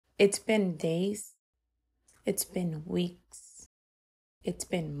It's been days, it's been weeks, it's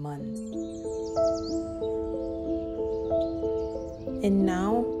been months. And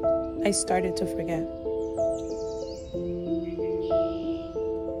now I started to forget.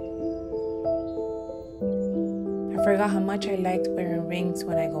 I forgot how much I liked wearing rings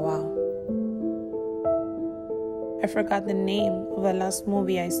when I go out. I forgot the name of the last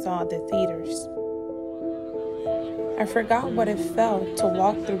movie I saw at the theaters. I forgot what it felt to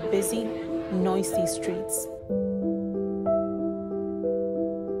walk through busy, noisy streets.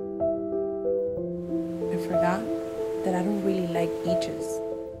 I forgot that I don't really like beaches.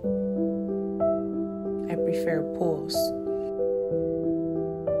 I prefer pools.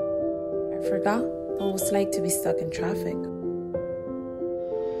 I forgot what it was like to be stuck in traffic.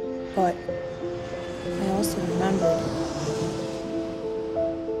 But I also remembered.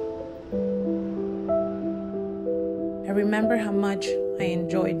 I remember how much I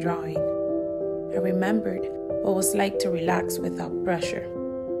enjoyed drawing. I remembered what it was like to relax without pressure.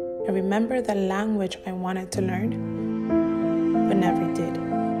 I remember the language I wanted to learn, but never did.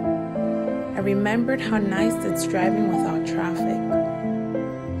 I remembered how nice it's driving without traffic.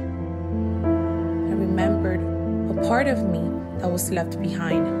 I remembered a part of me that was left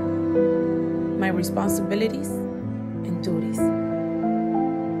behind, my responsibilities and duties.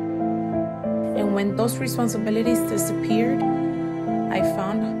 And when those responsibilities disappeared, I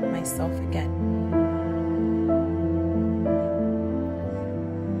found myself again.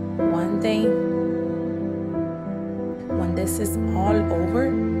 One day, when this is all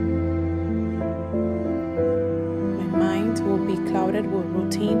over, my mind will be clouded with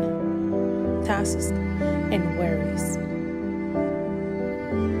routine, tasks, and worries.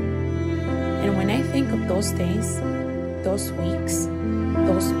 And when I think of those days, those weeks,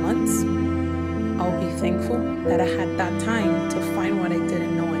 those months, I'll be thankful that I had that time to find what I didn't